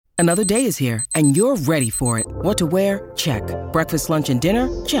Another day is here, and you're ready for it. What to wear? Check. Breakfast, lunch, and dinner?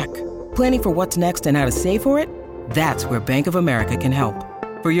 Check. Planning for what's next and how to save for it? That's where Bank of America can help.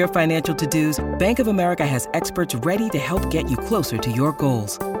 For your financial to-dos, Bank of America has experts ready to help get you closer to your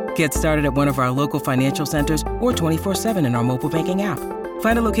goals. Get started at one of our local financial centers or 24/7 in our mobile banking app.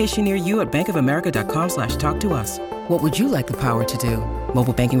 Find a location near you at bankofamerica.com/talktous. What would you like the power to do?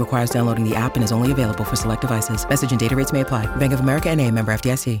 Mobile banking requires downloading the app and is only available for select devices. Message and data rates may apply. Bank of America N.A., member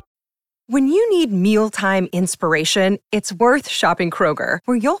FDIC. When you need mealtime inspiration, it's worth shopping Kroger,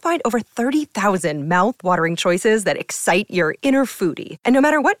 where you'll find over 30,000 mouth-watering choices that excite your inner foodie. And no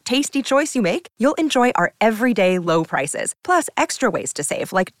matter what tasty choice you make, you'll enjoy our everyday low prices, plus extra ways to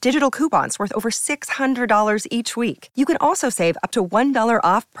save, like digital coupons worth over $600 each week. You can also save up to $1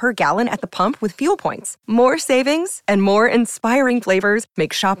 off per gallon at the pump with fuel points. More savings and more inspiring flavors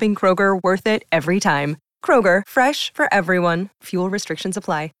make shopping Kroger worth it every time. Kroger, fresh for everyone. Fuel restrictions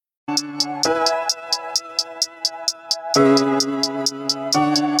apply.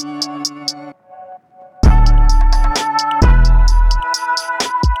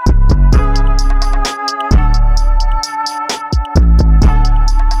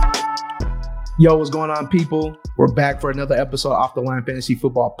 Yo, what's going on, people? We're back for another episode of Off the Line Fantasy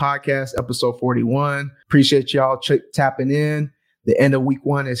Football Podcast, episode 41. Appreciate y'all tapping in. The end of week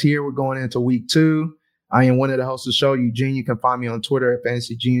 1 is here. We're going into week 2. I am one of the hosts of the show, Eugene. You can find me on Twitter at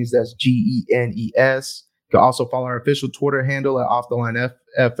Fantasy Genius. That's GENES. You can also follow our official Twitter handle at Off the Line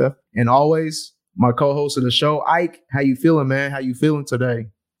FF. And always, my co-host of the show, Ike. How you feeling, man? How you feeling today?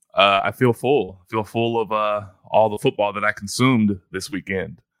 I feel full. I feel full of all the football that I consumed this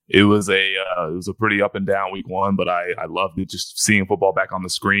weekend. It was a pretty up and down week 1, but I loved it. Just seeing football back on the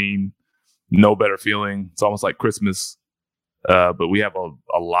screen, no better feeling. It's almost like Christmas. But we have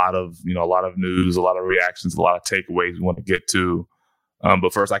a lot of news, a lot of reactions, a lot of takeaways we want to get to.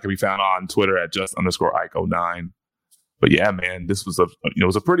 But first, I can be found on Twitter at @just_Ike09. But yeah, man, this was a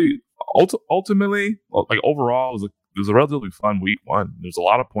pretty ultimately, like, overall, it was a relatively fun week 1. There's a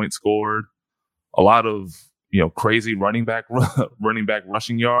lot of points scored, a lot of crazy running back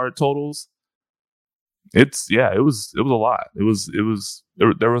rushing yard totals. It was a lot. There was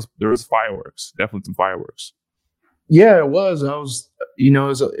fireworks, definitely some fireworks. Yeah, it was. It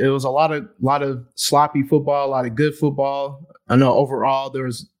was a lot of sloppy football, a lot of good football. I know overall there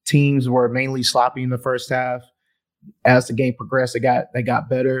was teams were mainly sloppy in the first half. As the game progressed, they got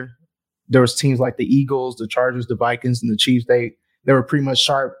better. There was teams like the Eagles, the Chargers, the Vikings, and the Chiefs. They were pretty much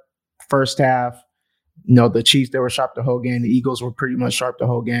sharp first half. The Chiefs, they were sharp the whole game. The Eagles were pretty much sharp the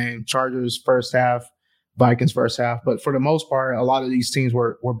whole game. Chargers first half, Vikings first half. But for the most part, a lot of these teams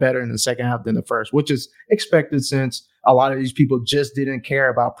were better in the second half than the first, which is expected since a lot of these people just didn't care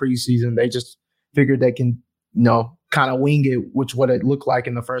about preseason. They just figured they can, kind of wing it, which what it looked like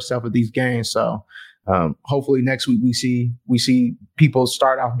in the first half of these games. So hopefully next week we see people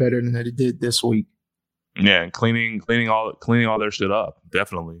start off better than they did this week. Yeah, and cleaning all their shit up.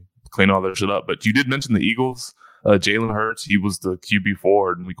 Definitely cleaning all their shit up. But you did mention the Eagles. Jalen Hurts, he was the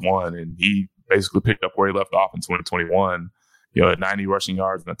QB4 in week 1, and he basically picked up where he left off in 2021. At 90 rushing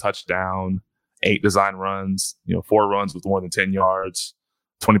yards and a touchdown, 8 design runs, 4 runs with more than 10 yards,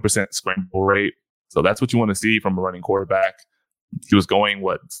 20% scramble rate. So that's what you want to see from a running quarterback. He was going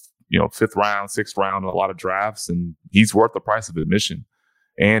 5th round, 6th round in a lot of drafts, and he's worth the price of admission.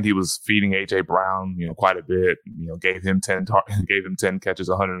 And he was feeding AJ Brown, quite a bit. Gave him 10 catches,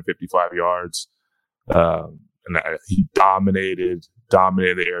 155 yards, and he dominated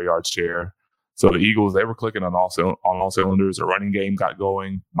the air yards share. So the Eagles, they were clicking on all cylinders. The running game got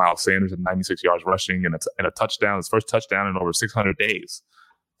going. Miles Sanders had 96 yards rushing and a touchdown. His first touchdown in over 600 days.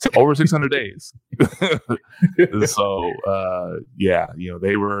 Over 600 days. So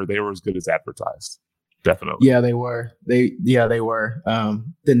they were as good as advertised. Definitely. Yeah, they were. They were.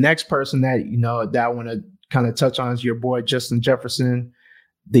 The next person that I want to kind of touch on is your boy Justin Jefferson.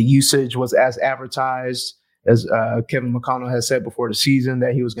 The usage was as advertised, as Kevin McConnell has said before the season,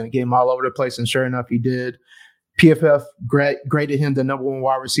 that he was going to get him all over the place, and sure enough, he did. PFF graded him the number 1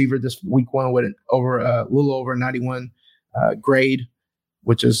 wide receiver this week 1 with a little over 91 grade,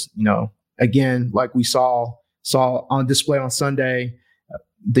 which is, again, like we saw on display on Sunday,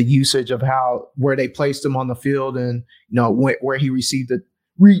 the usage of where they placed him on the field, and where he received the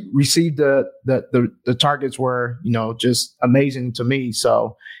targets were just amazing to me.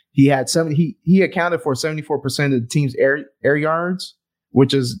 So he had he accounted for 74% of the team's air yards,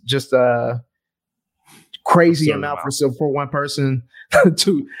 which is just a crazy amount for one person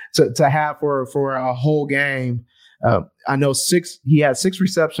to have for a whole game. I know he had 6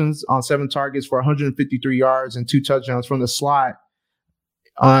 receptions on 7 targets for 153 yards and 2 touchdowns from the slot.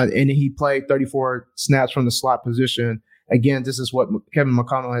 And he played 34 snaps from the slot position. Again, this is what Kevin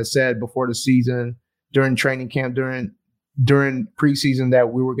McConnell has said before the season, during training camp, during preseason,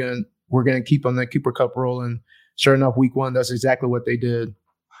 that we're gonna keep on the Cooper Kupp rolling. Sure enough, week 1, that's exactly what they did.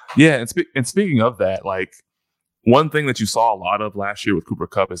 Yeah, and speaking of that, like, one thing that you saw a lot of last year with Cooper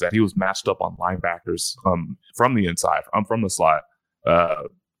Kupp is that he was matched up on linebackers from the inside, from the slot.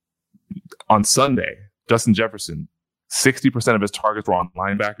 On Sunday, Justin Jefferson, 60% of his targets were on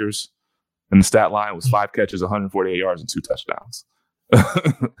linebackers, and the stat line was 5 catches, 148 yards, and 2 touchdowns.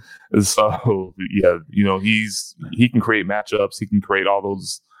 So yeah, he can create matchups. He can create all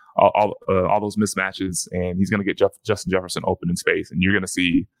those mismatches, and he's going to get Justin Jefferson open in space, and you're going to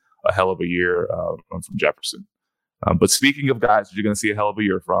see a hell of a year from Jefferson. But speaking of guys that you're going to see a hell of a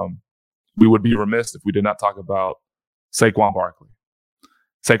year from, we would be remiss if we did not talk about Saquon Barkley.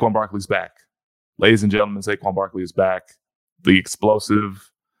 Saquon Barkley's back. Ladies and gentlemen, Saquon Barkley is back. The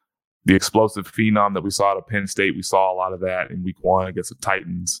explosive phenom that we saw at Penn State, we saw a lot of that in week 1 against the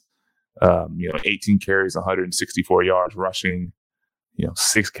Titans. 18 carries, 164 yards rushing,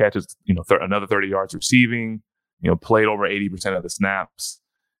 6 catches, another 30 yards receiving, played over 80% of the snaps.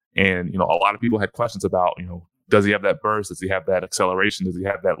 And, a lot of people had questions about, does he have that burst? Does he have that acceleration? Does he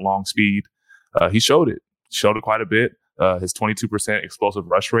have that long speed? He showed it quite a bit. His 22% explosive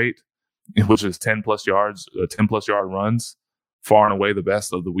rush rate, which is 10 plus yard runs, far and away the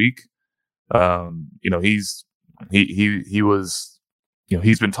best of the week.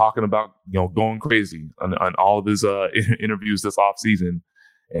 He's been talking about, going crazy on all of his interviews this offseason.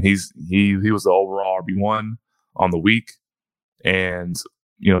 And he was the overall RB1 on the week, and,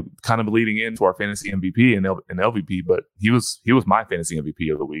 kind of leading into our fantasy MVP and LVP, but he was my fantasy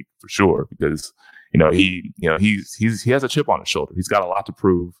MVP of the week for sure, because, he has a chip on his shoulder. He's got a lot to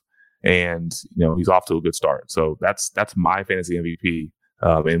prove, and, he's off to a good start. So that's my fantasy MVP.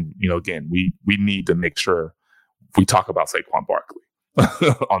 And, again, we need to make sure we talk about Saquon Barkley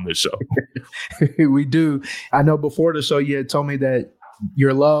on this show. We do. I know before the show you had told me that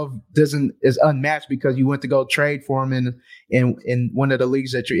your love is unmatched because you went to go trade for him in one of the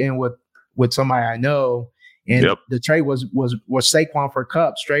leagues that you're in with somebody I know. And the trade was Saquon for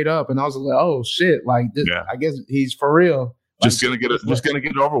Kupp, straight up. And I was like, oh shit, like this, yeah. I guess he's for real. Just gonna get it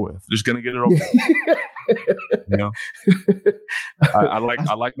over with. Just gonna get it over with. I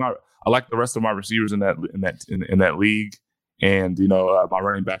like the rest of my receivers in that league. And, my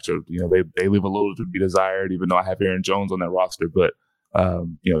running backs are, they leave a little to be desired, even though I have Aaron Jones on that roster. But,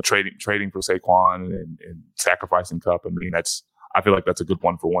 trading for Saquon and sacrificing Kupp, I feel like that's a good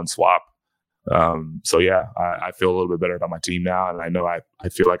 1-for-1 swap. So yeah, I feel a little bit better about my team now. And I know I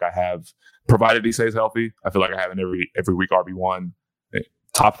feel like I have, provided he stays healthy, I feel like I have an every week RB1,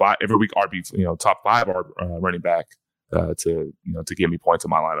 top 5, every week top 5 running back, to give me points in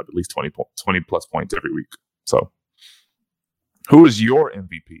my lineup, at least 20 plus points every week. So who is your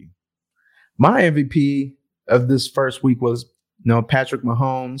MVP? My MVP of this first week was, Patrick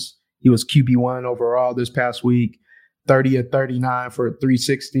Mahomes. He was QB1 overall this past week, 30 of 39 for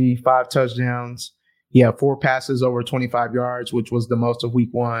 360, 5 touchdowns. He had 4 passes over 25 yards, which was the most of week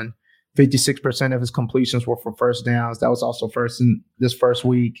 1. 56% of his completions were for first downs. That was also first in this first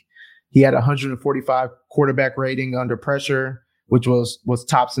week. He had 145 quarterback rating under pressure, which was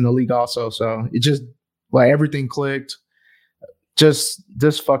tops in the league also. So it just, everything clicked. Just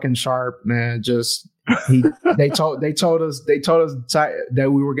this fucking sharp, man. They told us that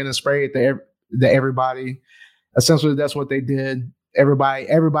we were gonna spray it to everybody. Essentially, that's what they did. Everybody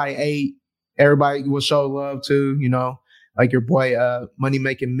ate. Everybody will show love too. Like your boy Money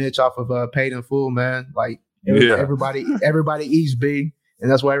Making Mitch off of Paid in Full, man. Like everybody eats B,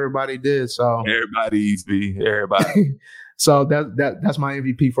 and that's what everybody did. So everybody eats B. Everybody. So that's my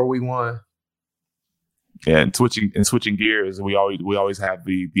MVP for week 1. Yeah, and switching gears, we always have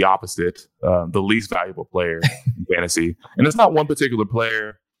the opposite, the least valuable player in fantasy, and it's not one particular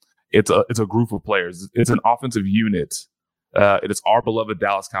player. It's a group of players. It's an offensive unit. It is our beloved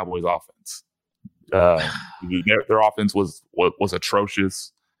Dallas Cowboys offense. Their offense was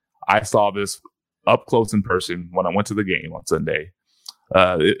atrocious. I saw this up close in person when I went to the game on Sunday.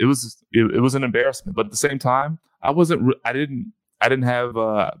 It was an embarrassment, but at the same time, I wasn't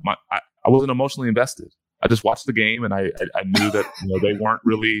emotionally invested. I just watched the game, and I knew that they weren't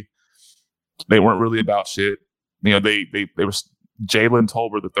really about shit. They were Jalen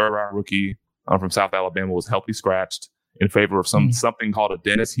Tolbert, the 3rd-round rookie from South Alabama, was healthy scratched in favor of something called a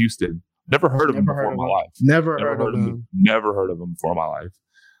Dennis Houston. Never heard of him before in my life. Never heard of him. Never heard of him before in my life.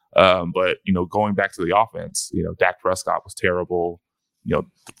 But going back to the offense, Dak Prescott was terrible.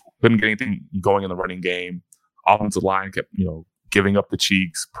 Couldn't get anything going in the running game. Offensive line kept giving up the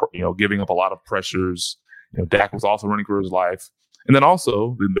cheeks, giving up a lot of pressures. Dak was also running for his life. And then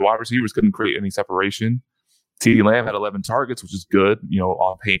also the wide receivers couldn't create any separation. CeeDee Lamb had 11 targets, which is good,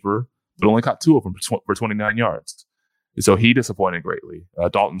 on paper, but only caught 2 of them for 29 yards. And so he disappointed greatly.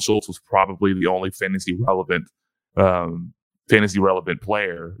 Dalton Schultz was probably the only fantasy relevant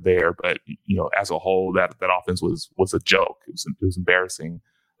player there, but as a whole, that offense was a joke. It was embarrassing,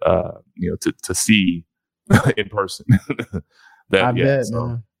 to see in person. I bet,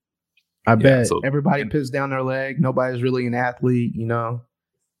 man. I bet everybody puts down their leg. Nobody's really an athlete,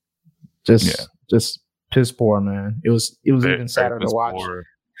 Just piss poor, man. It was even sadder to watch.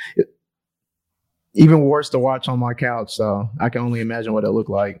 Even worse to watch on my couch. So I can only imagine what it looked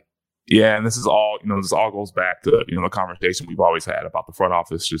like. Yeah, and this all goes back to the conversation we've always had about the front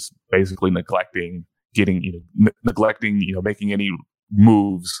office just basically neglecting making any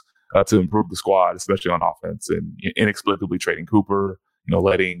moves to improve the squad, especially on offense, and inexplicably trading Cooper,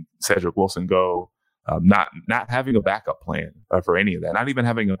 letting Cedric Wilson go, not having a backup plan for any of that, not even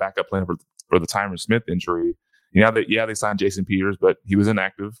having a backup plan for the Tyron Smith injury. They signed Jason Peters, but he was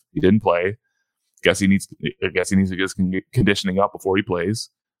inactive. He didn't play. I guess he needs to get his conditioning up before he plays.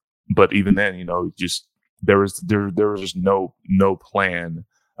 But even then, there was just no plan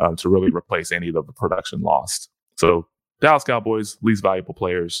to really replace any of the production lost. So Dallas Cowboys, least valuable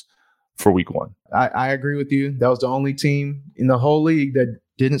players for week 1. I agree with you. That was the only team in the whole league that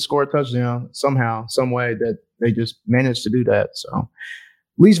didn't score a touchdown somehow, some way that they just managed to do that. So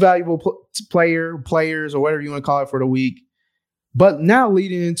least valuable players, or whatever you want to call it, for the week. But now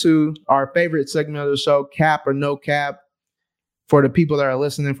leading into our favorite segment of the show, cap or no cap. For the people that are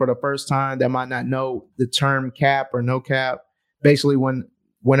listening for the first time that might not know the term cap or no cap, basically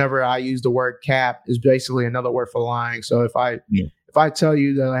whenever I use the word cap is basically another word for lying. So if I tell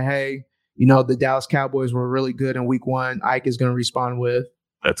you that, hey, the Dallas Cowboys were really good in week 1, Ike is going to respond with,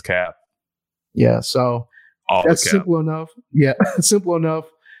 that's cap. Yeah. So that's simple enough. Yeah. Simple enough.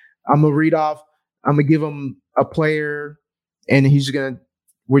 I'm going to read off. I'm going to give him a player and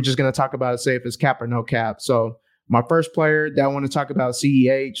we're just going to talk about it, say if it's cap or no cap. So my first player that I want to talk about,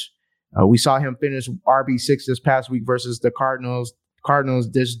 CEH. We saw him finish RB6 this past week versus the Cardinals. Cardinals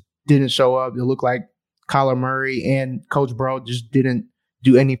just didn't show up. It looked like Kyler Murray and Coach Bro just didn't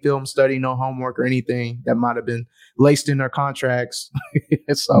do any film study, no homework or anything that might have been laced in their contracts.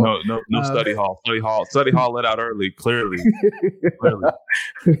 So no study hall. Study hall let out early, clearly.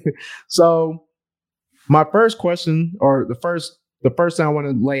 So my first question, or the first thing I want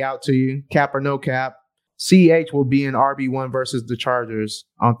to lay out to you, cap or no cap, CH will be in RB1 versus the Chargers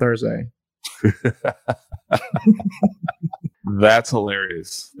on Thursday. That's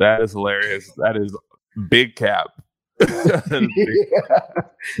hilarious. That is hilarious. That is big cap. There's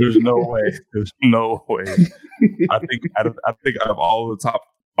no way. I think out of all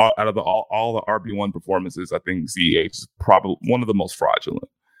the RB1 performances, I think CH is probably one of the most fraudulent.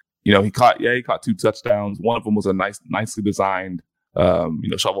 He caught 2 touchdowns. One of them was a nicely designed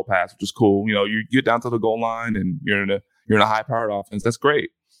shovel pass, which is cool. You get down to the goal line and you're in a high powered offense. That's great.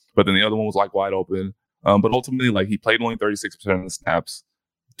 But then the other one was like wide open. But ultimately, he played only 36% of the snaps.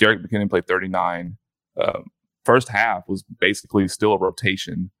 Jerick McKinnon played 39. First half was basically still a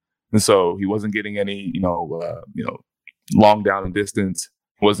rotation. And so he wasn't getting any, long down and distance.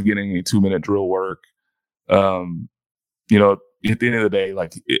 He wasn't getting any 2-minute drill work. At the end of the day,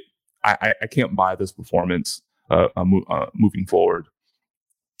 I can't buy this performance. Moving forward,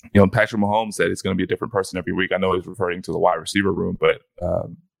 Patrick Mahomes said it's going to be a different person every week. I know he's referring to the wide receiver room, but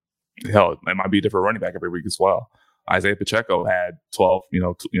hell, it might be a different running back every week as well. Isaiah Pacheco had 12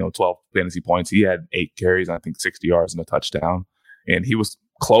 fantasy points. He had 8 carries, and I think 60 yards and a touchdown, and he was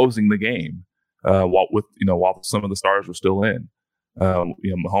closing the game while some of the stars were still in.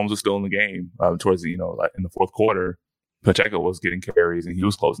 Mahomes was still in the game towards the in the fourth quarter. Pacheco was getting carries and he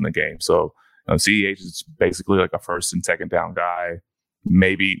was closing the game. So CEH is basically like a first and second down guy.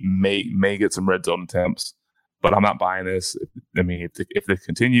 Maybe may get some red zone attempts, but I'm not buying this. I mean, if this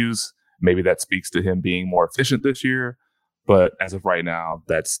continues, maybe that speaks to him being more efficient this year. But as of right now,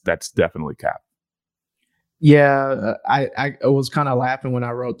 that's definitely cap. Yeah, I was kind of laughing when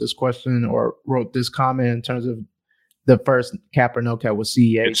I wrote this question or wrote this comment in terms of the first cap or no cap with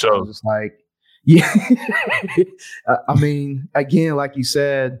CEH. I was just like, yeah. I mean, again, like you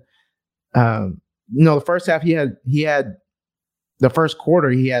said, the first half he had the first quarter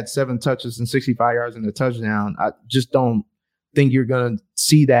he had 7 touches and 65 yards and a touchdown. I just don't think you're gonna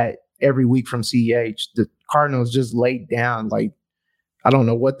see that every week from CEH. The Cardinals just laid down. Like, I don't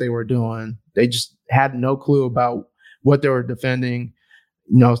know what they were doing. They just had no clue about what they were defending.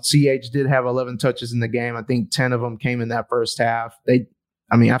 CH did have 11 touches in the game. I think 10 of them came in that first half.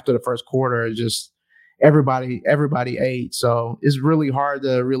 After the first quarter, it just everybody ate. So it's really hard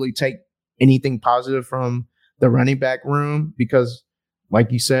to really take anything positive from the running back room because,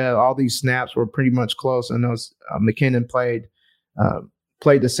 like you said, all these snaps were pretty much close. I know McKinnon played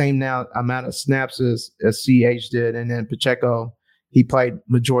the same amount of snaps as CH did, and then Pacheco, he played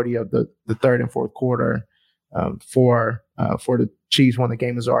majority of the third and fourth quarter for the Chiefs when the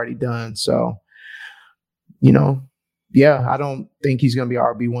game was already done. So, I don't think he's going to be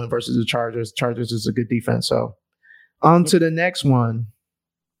RB1 versus the Chargers. Chargers is a good defense. So on to the next one.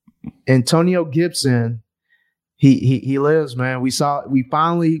 Antonio Gibson. He lives, man. We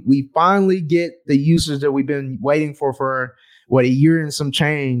finally get the usage that we've been waiting for a year and some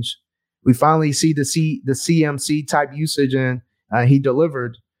change. We finally see the CMC type usage, and he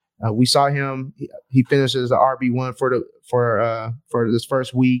delivered. We saw him. He finished as the RB1 for this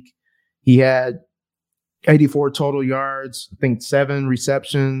first week. He had 84 total yards. I think 7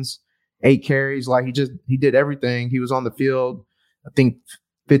 receptions, 8 carries. Like he did everything. He was on the field. I think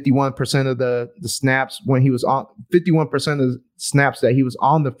 51% of the snaps when he was on 51% of the snaps that he was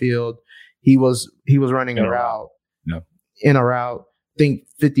on the field, he was running a route. In a route. I think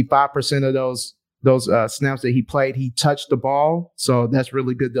 55% of those snaps that he played, he touched the ball. So that's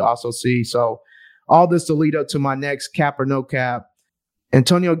really good to also see. So all this to lead up to my next cap or no cap.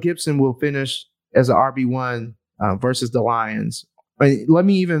 Antonio Gibson will finish as an RB1 versus the Lions. Let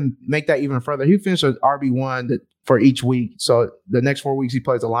me even make that even further. He finished as RB1 for each week. So the next 4 weeks he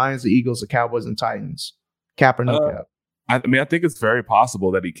plays the Lions, the Eagles, the Cowboys, and Titans. Cap or no cap? I think it's very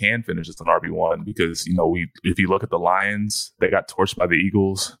possible that he can finish as an RB1 because, if you look at the Lions, they got torched by the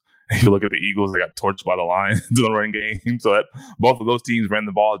Eagles. If you look at the Eagles, they got torched by the Lions in the running game. So both of those teams ran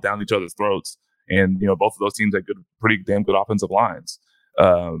the ball down each other's throats. And, both of those teams had pretty damn good offensive lines.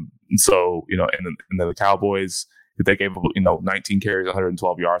 And then the Cowboys, they gave 19 carries,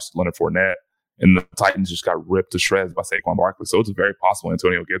 112 yards to Leonard Fournette, and the Titans just got ripped to shreds by Saquon Barkley. So it's very possible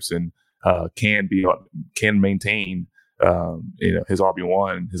Antonio Gibson can maintain his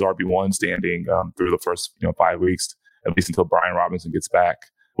RB1 standing through the first 5 weeks, at least until Brian Robinson gets back.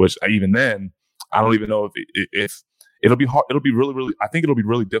 Which even then, I don't even know if it'll be hard. It'll be really, really. I think it'll be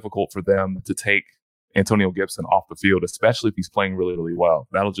really difficult for them to take Antonio Gibson off the field, especially if he's playing really, really well.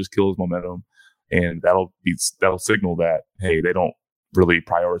 That'll just kill his momentum, and that'll signal that, hey, they don't really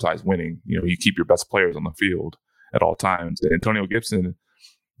prioritize winning. You keep your best players on the field at all times. And Antonio Gibson,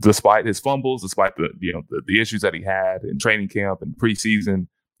 despite his fumbles, despite the issues that he had in training camp and preseason,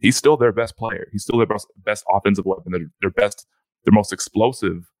 he's still their best player. He's still their best offensive weapon. Their most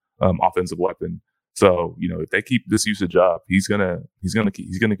explosive offensive weapon. So if they keep this usage up, he's gonna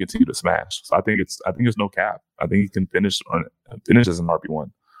continue to smash. So I think there's no cap. I think he can finish as an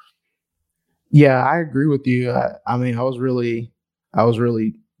RB1. Yeah, I agree with you. I was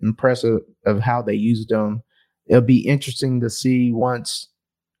really impressed of how they used him. It'll be interesting to see once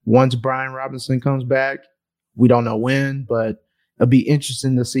Brian Robinson comes back. We don't know when, but it'll be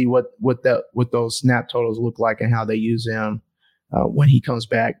interesting to see what those snap totals look like and how they use him when he comes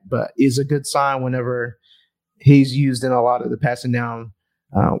back. But it's a good sign whenever he's used in a lot of the passing down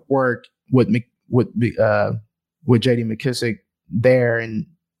work with J.D. McKissic there. And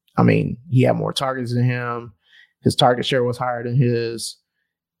he had more targets than him. His target share was higher than his.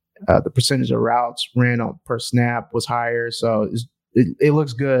 The percentage of routes ran on per snap was higher. So it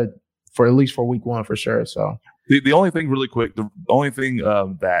looks good at least for week 1 for sure. So the only thing really quick, the only thing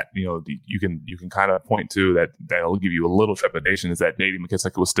that you can kind of point to that'll give you a little trepidation is that J.D.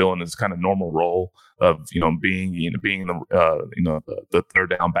 McKissic was still in this kind of normal role of being the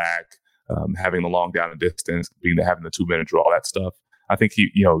third down back, having the long down and distance, having the 2-minute drill, all that stuff. I think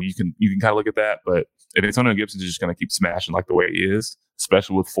you can kind of look at that, but if Antonio Gibson's just going to keep smashing like the way he is,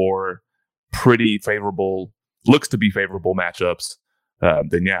 especially with 4 pretty favorable matchups,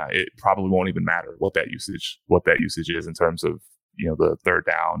 then it probably won't even matter what that usage is in terms of the third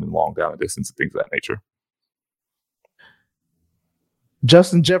down and long down and distance and things of that nature.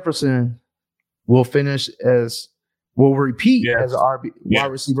 Justin Jefferson will repeat as a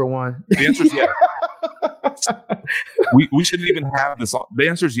wide receiver 1. The answer is yes. we shouldn't even have this. The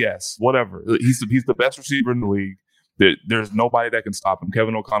answer is yes. Whatever. He's the best receiver in the league. There's nobody that can stop him.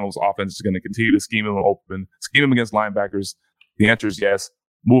 Kevin O'Connell's offense is going to continue to scheme him open, scheme him against linebackers. The answer is yes.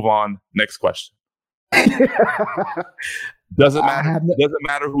 Move on. Next question. Doesn't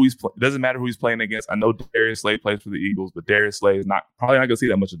matter who he's playing against. I know Darius Slay plays for the Eagles, but Darius Slay is probably not going to see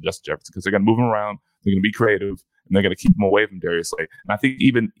that much of Justin Jefferson because they're going to move him around. They're going to be creative, and they're going to keep him away from Darius Slay. And I think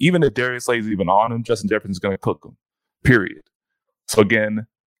even if Darius Slay is even on him, Justin Jefferson is going to cook him. Period. So again,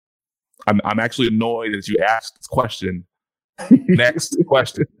 I'm actually annoyed that you asked this question. Next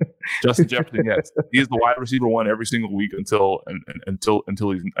question. Justin Jefferson, yes, he is the wide receiver one every single week until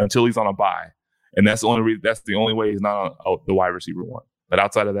he's on a bye, and that's the only reason. That's the only way he's not on the wide receiver one. But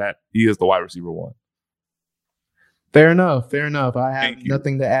outside of that, he is the wide receiver one. Fair enough. I have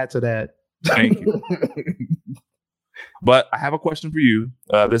nothing to add to that. Thank you. But I have a question for you.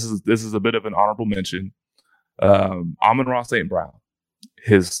 This is a bit of an honorable mention. Amon-Ra St. Brown,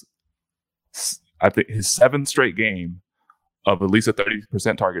 I think his 7th straight game of at least a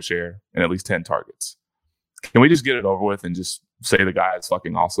 30% target share and at least 10 targets. Can we just get it over with and just say the guy is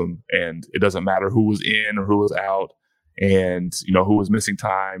fucking awesome, and it doesn't matter who was in or who was out, and who was missing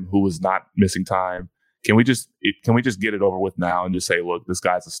time, who was not missing time? Can we just get it over with now and just say, look, this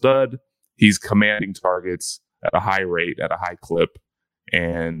guy's a stud. He's commanding targets at a high rate, at a high clip,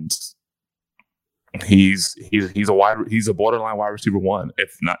 and he's a borderline wide receiver one,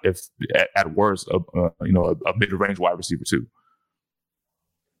 if at worst a mid-range wide receiver two.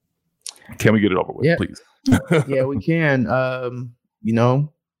 Can we get it over with, please? Yeah, we can.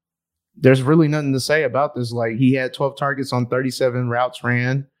 There's really nothing to say about this. Like, he had 12 targets on 37 routes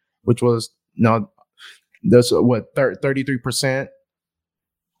ran, which was that's 33%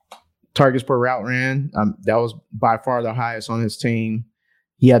 targets per route ran. That was by far the highest on his team.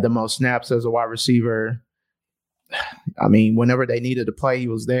 He had the most snaps as a wide receiver. I mean, whenever they needed to play, he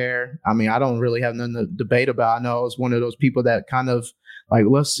was there. I mean, I don't really have nothing to debate about. I know I was one of those people that kind of like,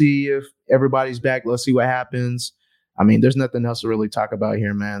 let's see if everybody's back. Let's see what happens. I mean, there's nothing else to really talk about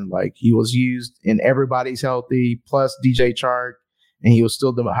here, man. Like, he was used and everybody's healthy, plus DJ Chark, and he was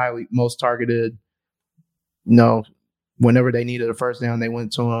still the most targeted. Whenever they needed a first down, they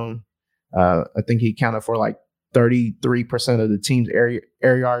went to him. I think he accounted for like 33% of the team's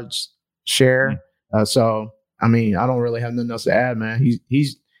air yards share. So, I mean, I don't really have nothing else to add, man.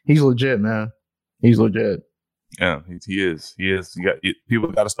 He's legit, man. He's legit. Yeah, he is.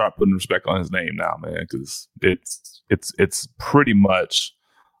 People got to start putting respect on his name now, man, because it's pretty much,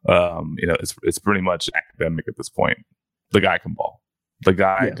 it's pretty much academic at this point. The guy can ball.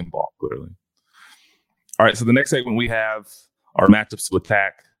 Can ball, clearly. All right, so the next segment we have our matchups to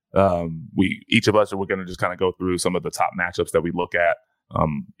attack. Each of us we're going to just kind of go through some of the top matchups that we look at,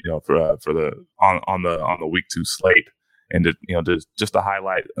 for the on the week 2 slate, and just to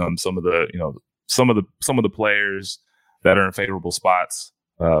highlight some of the players that are in favorable spots,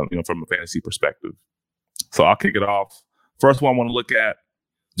 from a fantasy perspective. So I'll kick it off. First one I want to look at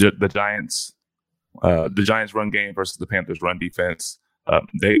the Giants run game versus the Panthers run defense.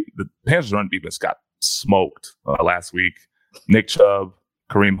 The Panthers run defense got smoked last week. Nick Chubb,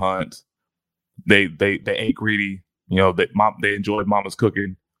 Kareem Hunt, they ain't greedy. They enjoyed mama's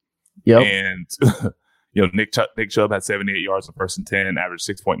cooking. Yep. And Nick Chubb had 78 yards on 1st and 10, averaged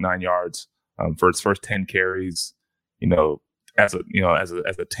 6.9 yards for his first 10 carries. As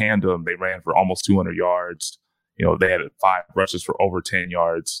a tandem, they ran for almost 200 yards. They had 5 rushes for over 10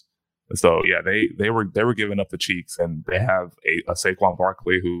 yards. So yeah, they were giving up the cheeks, and they have a Saquon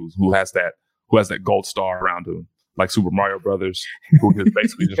Barkley who has that gold star around him, like Super Mario Brothers, who is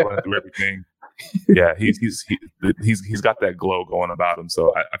basically just running through everything. Yeah, he's got that glow going about him.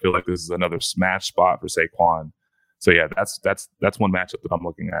 So I feel like this is another smash spot for Saquon. So yeah, that's one matchup that I'm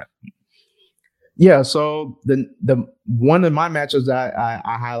looking at. Yeah, so the one of my matchups that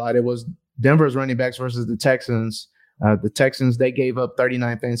I highlighted was Denver's running backs versus the Texans. The Texans, they gave up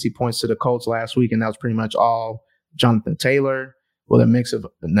 39 fantasy points to the Colts last week, and that was pretty much all Jonathan Taylor with a mix of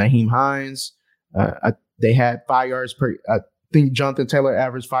Nyheim Hines. They had 5 yards per. I think Jonathan Taylor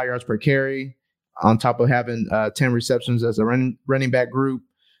averaged 5 yards per carry, on top of having 10 receptions as a running back group.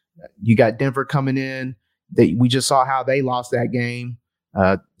 You got Denver coming in. We just saw how they lost that game.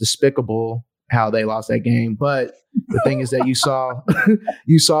 Despicable how they lost that game. But the thing is that you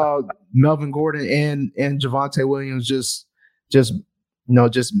saw Melvin Gordon and Javonte Williams just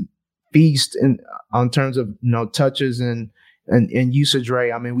feast on terms of touches and usage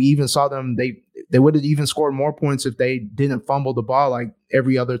rate. I mean, we even saw them. They would have even scored more points if they didn't fumble the ball like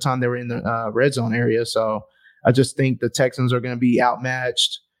every other time they were in the red zone area. So I just think the Texans are going to be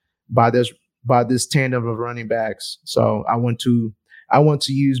outmatched by this tandem of running backs. So I want to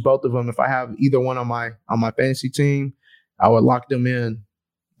use both of them. If I have either one on my fantasy team, I would lock them in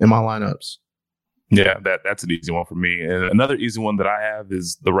my lineups. Yeah, that's an easy one for me. And another easy one that I have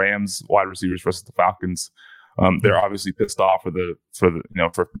is the Rams wide receivers versus the Falcons. They're obviously pissed off for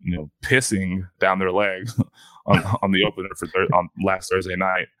pissing down their leg on the opener on last Thursday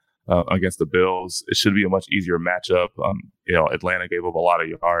night against the Bills. It should be a much easier matchup. Atlanta gave up a lot of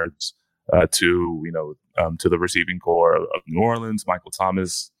yards to to the receiving core of New Orleans. Michael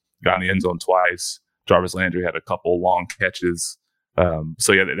Thomas got in the end zone twice. Jarvis Landry had a couple long catches.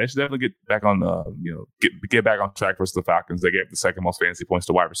 So yeah, they should definitely get back on get back on track versus the Falcons. They gave the second most fantasy points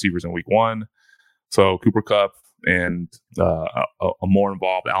to wide receivers in week 1. So Cooper Kupp and a more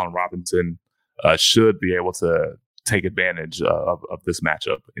involved Allen Robinson should be able to take advantage of this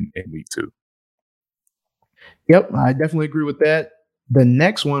matchup in week 2. Yep, I definitely agree with that. The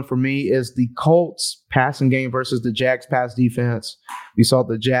next one for me is the Colts passing game versus the Jags pass defense. We saw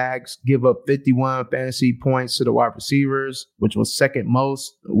the Jags give up 51 fantasy points to the wide receivers, which was second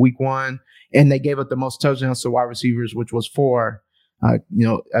most week 1. And they gave up the most touchdowns to wide receivers, which was 4.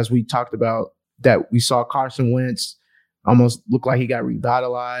 As we talked about, that we saw Carson Wentz almost look like he got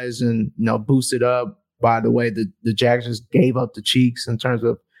revitalized and, boosted up by the way the Jags just gave up the cheeks in terms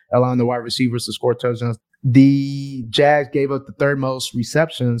of allowing the wide receivers to score touchdowns. The Jags gave up the third most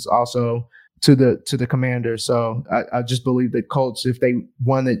receptions also to the Commanders. So I just believe that Colts, if they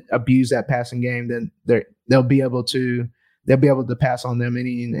want to abuse that passing game, then they'll be able to pass on them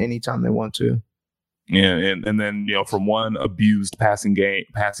anytime they want to. Yeah, and then from one abused passing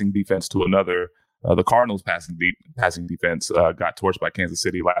defense to another, the Cardinals passing defense got torched by Kansas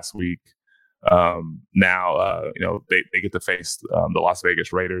City last week. Now they get to face the Las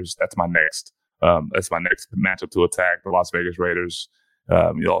Vegas Raiders. That's my next matchup to attack. The Las Vegas Raiders.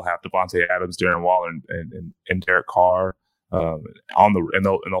 You'll have Devontae Adams, Darren Waller, and Derek Carr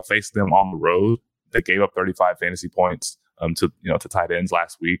they'll face them on the road. They gave up 35 fantasy points to tight ends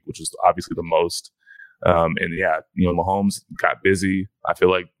last week, which is obviously the most. Mahomes got busy. I feel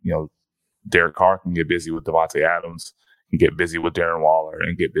like Derek Carr can get busy with Devontae Adams, can get busy with Darren Waller,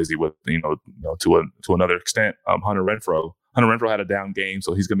 and get busy with to another extent Hunter Renfrow. Hunter Renfrow had a down game,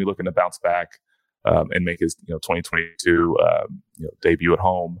 so he's going to be looking to bounce back and make his 2022 debut at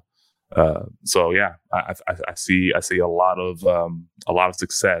home. So yeah, I see a lot of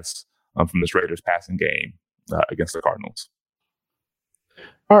success from this Raiders passing game against the Cardinals.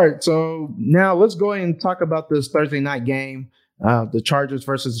 All right, so now let's go ahead and talk about this Thursday night game, the Chargers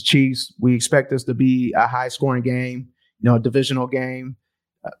versus the Chiefs. We expect this to be a high-scoring game, a divisional game.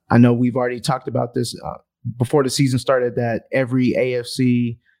 I know we've already talked about this before the season started, that every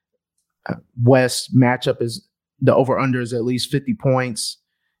AFC West matchup is the over-under is at least 50 points.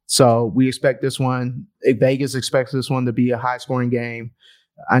 So we expect this one. Vegas expects this one to be a high-scoring game.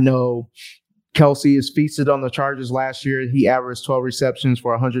 I know Kelsey is feasted on the Chargers last year. He averaged 12 receptions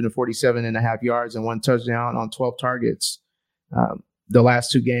for 147.5 yards and 1 touchdown on 12 targets the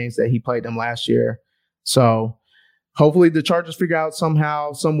last 2 games that he played them last year. So hopefully the Chargers figure out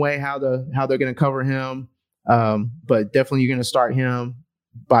somehow, some way how they're going to cover him. But definitely you're going to start him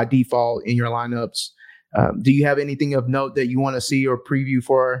by default in your lineups. Do you have anything of note that you want to see or preview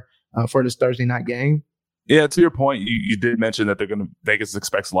for this Thursday night game? Yeah, to your point, you did mention that Vegas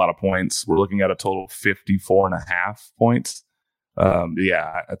expects a lot of points. We're looking at a total of 54.5 points. I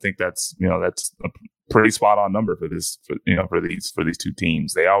think that's a pretty spot on number for these 2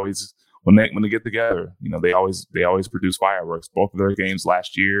 teams. They always when they get together, they always produce fireworks. Both of their games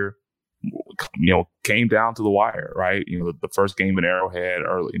last year, came down to the wire, right? The first game in Arrowhead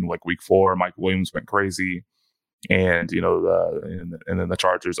early in week 4, Mike Williams went crazy, and then the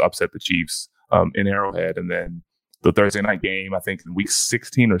Chargers upset the Chiefs in Arrowhead, and then the Thursday night game, I think in week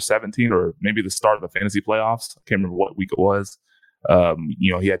 16 or 17, or maybe the start of the fantasy playoffs. I can't remember what week it was.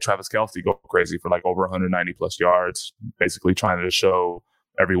 He had Travis Kelce go crazy for over 190 plus yards, basically trying to show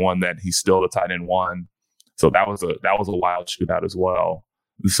everyone that he's still the tight end 1. So that was a wild shootout as well.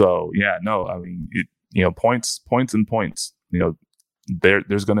 So yeah, no, I mean, points and points.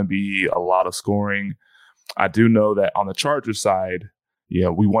 There's going to be a lot of scoring. I do know that on the Chargers side,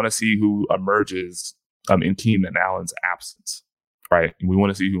 we want to see who emerges in Keenan Allen's absence, right? And we want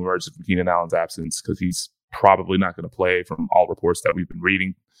to see who emerges in Keenan Allen's absence, because he's probably not going to play from all reports that we've been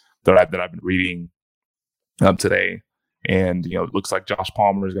reading, that I've been reading today. And it looks like Josh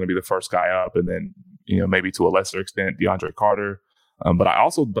Palmer is going to be the first guy up, and then maybe to a lesser extent DeAndre Carter. But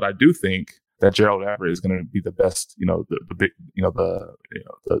I do think that Gerald Everett is going to be the best,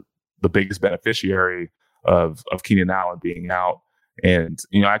 the biggest beneficiary of Keenan Allen being out. And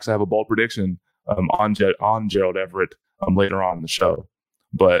I actually have a bold prediction on Gerald Everett later on in the show.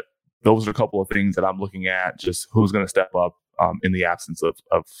 But those are a couple of things that I'm looking at, just who's going to step up in the absence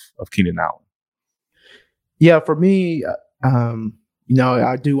of Keenan Allen. Yeah, for me,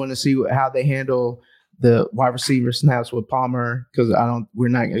 I do want to see how they handle the wide receiver snaps with Palmer, because we're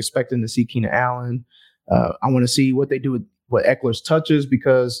not expecting to see Keenan Allen. I want to see what they do with Eckler's touches,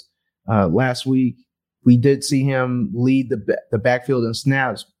 because last week we did see him lead the backfield in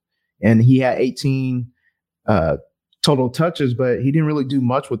snaps, and he had 18 total touches, but he didn't really do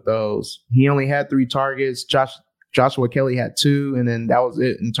much with those. He only had 3 targets. Joshua Kelly had 2, and then that was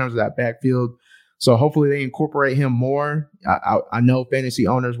it in terms of that backfield. So hopefully they incorporate him more. I know fantasy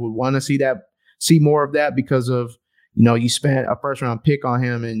owners would want to see more of that because of, you spent a first round pick on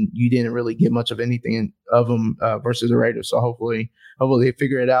him and you didn't really get much of anything of him versus the Raiders. So hopefully they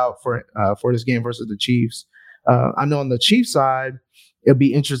figure it out for this game versus the Chiefs. I know on the Chiefs side, it'll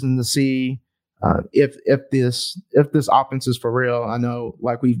be interesting to see if this offense is for real. I know,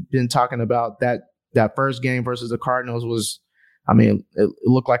 like we've been talking about, that first game versus the Cardinals was, it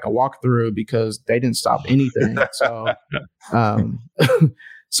looked like a walkthrough because they didn't stop anything. So,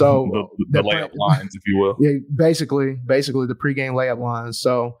 so the layup lines, if you will. Yeah, basically the pregame layup lines.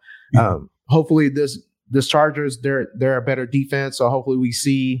 So hopefully this Chargers, they're a better defense. So hopefully we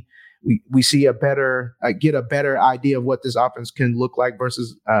see a better get a better idea of what this offense can look like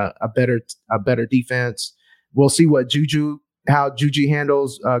versus a better defense. We'll see how Juju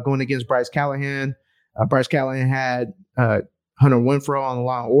handles going against Bryce Callahan. Bryce Callahan had Hunter Renfrow on the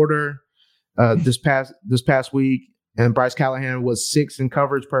line order this past week, and Bryce Callahan was 6th in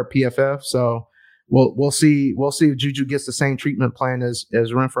coverage per PFF. So we'll see if Juju gets the same treatment plan as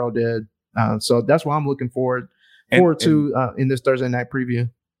Renfrow did. So that's what I'm looking forward to in this Thursday night preview.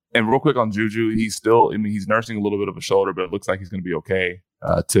 And real quick on Juju, he's nursing a little bit of a shoulder, but it looks like he's going to be okay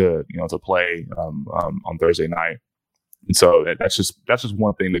to play on Thursday night. And so that's just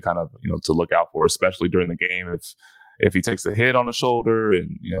one thing to kind of to look out for, especially during the game. If he takes a hit on the shoulder,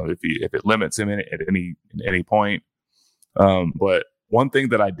 and if it limits him at any point. But one thing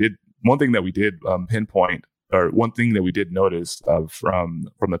that we did pinpoint, or one thing that we did notice from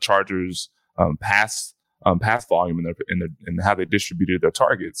the Chargers pass volume and how they distributed their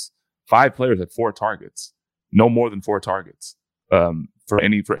targets. 5 players had 4 targets, no more than 4 targets for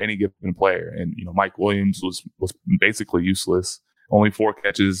any given player. And Mike Williams was basically useless. Only 4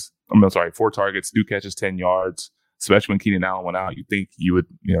 catches. 4 targets, 2 catches, 10 yards. Especially when Keenan Allen went out, you think you would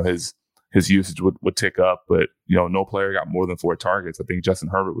his usage would tick up, but no player got more than 4 targets. I think Justin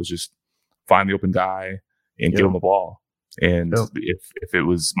Herbert was just find the open guy and give him the ball. And if it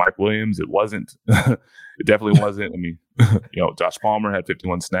was Mike Williams, it wasn't. It definitely wasn't. Josh Palmer had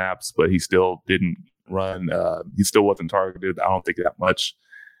 51 snaps, but he still didn't run. He still wasn't targeted. I don't think that much.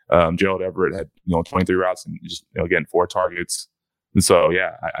 Gerald Everett had 23 routes and just again 4 targets. And so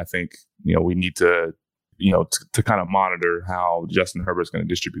I think we need to to kind of monitor how Justin Herbert's going to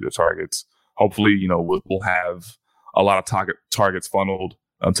distribute the targets. Hopefully, we'll have a lot of targets funneled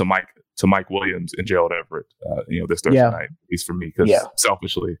to Mike Williams and Gerald Everett, this Thursday night, at least for me, because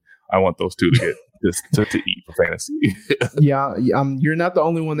selfishly, I want those 2 to get to eat for fantasy. You're not the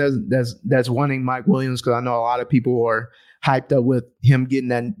only one that's wanting Mike Williams, because I know a lot of people are hyped up with him getting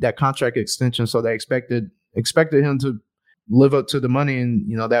that contract extension, so they expected him to live up to the money,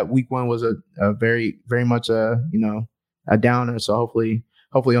 and that week 1 was a very, very much a downer. So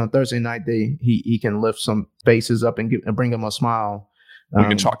hopefully on Thursday night he can lift some faces up and bring him a smile. We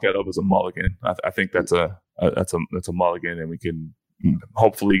can chalk that up as a mulligan. I think that's a mulligan, and we can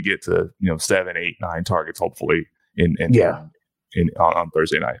hopefully get to 7, 8, 9 targets hopefully on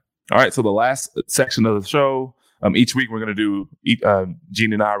Thursday night. All right, so the last section of the show, each week we're going to do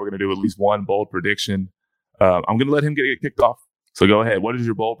Gene and I we're going to do at least one bold prediction. I'm going to let him get kicked off. So go ahead. What is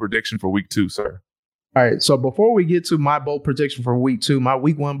your bold prediction for week 2, sir? All right. So before we get to my bold prediction for week 2, my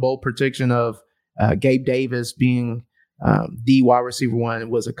week 1 bold prediction of Gabe Davis being the wide receiver 1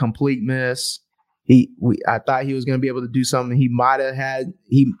 was a complete miss. I thought he was going to be able to do something. He might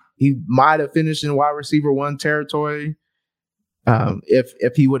have finished in wide receiver 1 territory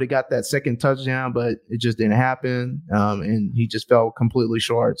if he would have got that second touchdown, but it just didn't happen. And he just fell completely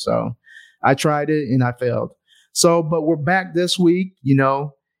short. So I tried it and I failed. So, but we're back this week.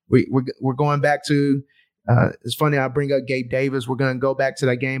 We're going back to. It's funny I bring up Gabe Davis. We're going to go back to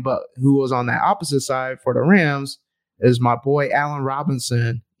that game, but who was on that opposite side for the Rams is my boy Allen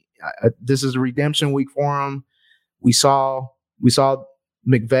Robinson. This is a redemption week for him. We saw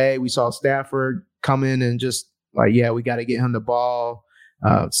McVay, we saw Stafford come in and just we got to get him the ball.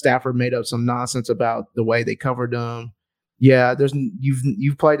 Stafford made up some nonsense about the way they covered him. Yeah,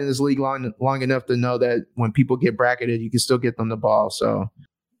 you've played in this league long enough to know that when people get bracketed, you can still get them the ball. So,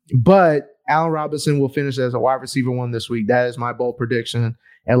 but Allen Robinson will finish as a wide receiver 1 this week. That is my bold prediction.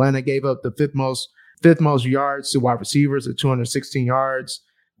 Atlanta gave up the fifth most yards to wide receivers at 216 yards.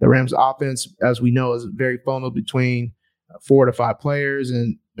 The Rams offense, as we know, is very funneled between 4 to 5 players,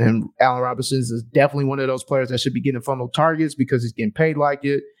 and Allen Robinson is definitely one of those players that should be getting funneled targets because he's getting paid like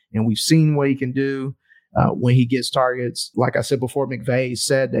it, and we've seen what he can do. when he gets targets. Like I said before, McVay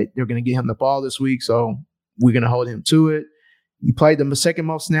said that they're going to get him the ball this week, so we're going to hold him to it. He played the second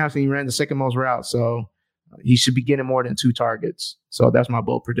most snaps and he ran the second most routes, so he should be getting more than 2 targets. So that's my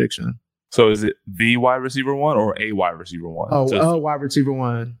bold prediction. So is it the wide receiver 1 or a wide receiver 1? Wide receiver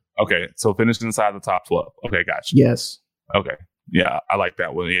 1. Okay, so finish inside the top 12. Okay, gotcha. Yes. Okay, yeah, I like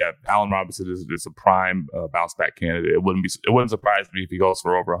that one. Yeah, Allen Robinson is a prime bounce back candidate. It wouldn't surprise me if he goes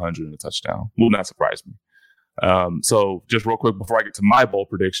for over 100 and a touchdown. Will not surprise me. So just real quick before I get to my bold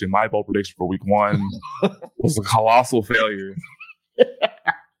prediction for week 1 was a colossal failure.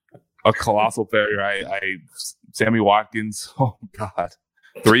 A colossal failure. Sammy Watkins. Oh God,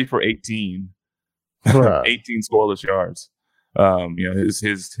 3 for 18, 18 scoreless yards.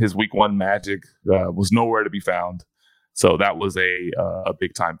 His week 1 magic was nowhere to be found. So that was a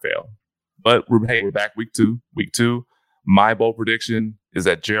big time fail. But we're back week 2. Week 2. My bold prediction is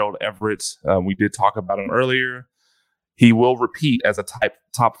that Gerald Everett. We did talk about him earlier. He will repeat as a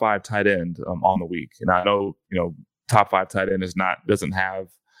top 5 tight end on the week. And I know top 5 tight end doesn't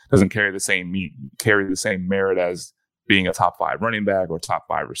carry the same merit as being a top 5 running back or top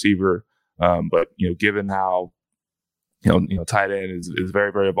 5 receiver. But given how tight end is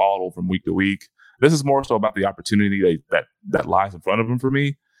very, very volatile from week to week, this is more so about the opportunity that lies in front of him for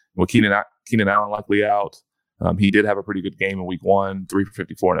me. With Keenan Allen likely out, he did have a pretty good game in week 1, 3 for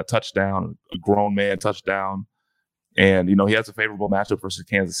 54 and a touchdown, a grown man touchdown. And, he has a favorable matchup versus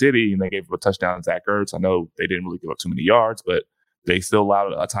Kansas City, and they gave up a touchdown to Zach Ertz. I know they didn't really give up too many yards, but they still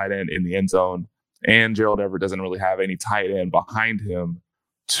allowed a tight end in the end zone. And Gerald Everett doesn't really have any tight end behind him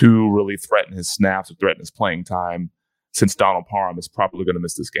to really threaten his snaps or threaten his playing time, since Donald Parham is probably going to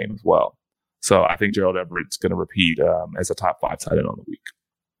miss this game as well. So I think Gerald Everett's going to repeat as a top 5 tight end on the week.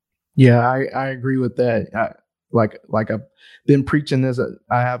 Yeah, I agree with that. Like I've been preaching this.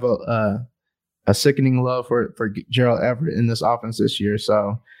 I have a sickening love for Gerald Everett in this offense this year.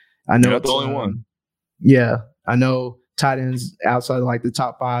 So I know it's the only one. Yeah, I know tight ends outside of like the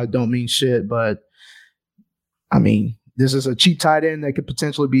top 5 don't mean shit, but I mean, this is a cheap tight end that could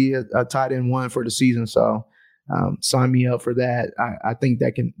potentially be a tight end 1 for the season. So sign me up for that. I think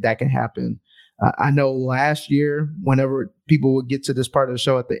that can happen. I know last year, whenever people would get to this part of the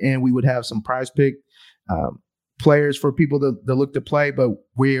show at the end, we would have some prize pick players for people to look to play, but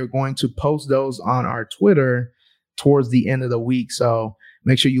we are going to post those on our Twitter towards the end of the week. So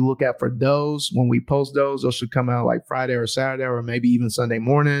make sure you look out for those. When we post those should come out like Friday or Saturday or maybe even Sunday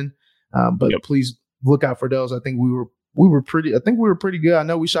morning. But Please look out for those. I think we were pretty good. I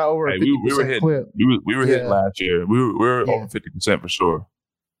know we shot over a 50% we were hitting, clip. We were hitting last year. We were over 50% for sure.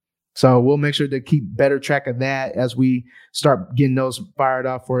 So we'll make sure to keep better track of that as we start getting those fired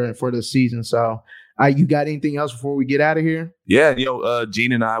off for the season. So you got anything else before we get out of here? Yeah,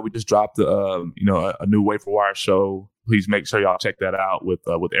 Gene and I, we just dropped a new Waiver Wire show. Please make sure y'all check that out with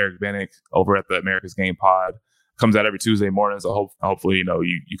Eric Bennick over at the America's Game Pod. Comes out every Tuesday morning. So hopefully,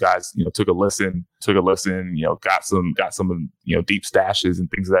 you guys, took a listen, got some deep stashes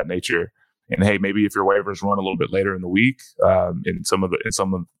and things of that nature. And hey, maybe if your waivers run a little bit later in the week, in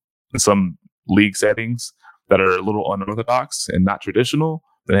some league settings that are a little unorthodox and not traditional,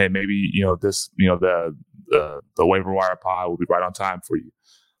 then hey, maybe the Waiver Wire pod will be right on time for you.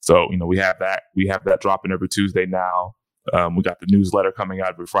 So we have that dropping every Tuesday now. We got the newsletter coming out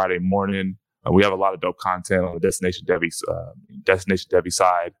every Friday morning. We have a lot of dope content on the Destination Devy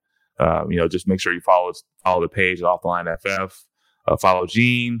side. Just make sure you follow the page at Off the Line FF. Follow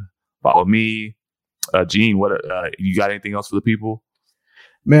Gene. Follow me. Gene, what you got anything else for the people?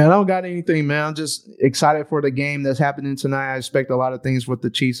 Man, I don't got anything, man. I'm just excited for the game that's happening tonight. I expect a lot of things with the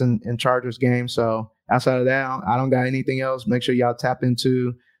Chiefs and Chargers game. So outside of that, I don't got anything else. Make sure y'all tap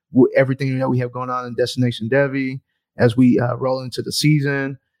into everything that we have going on in Destination Devy as we roll into the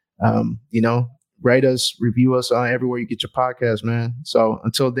season. Rate us, review us on everywhere you get your podcast, man. So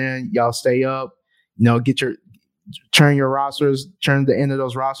until then, y'all stay up. Turn your rosters, turn the end of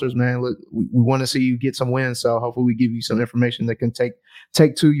those rosters, man. Look, we want to see you get some wins. So hopefully we give you some information that can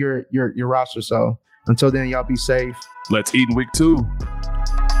take to your roster. So until then, y'all be safe. Let's eat in week 2.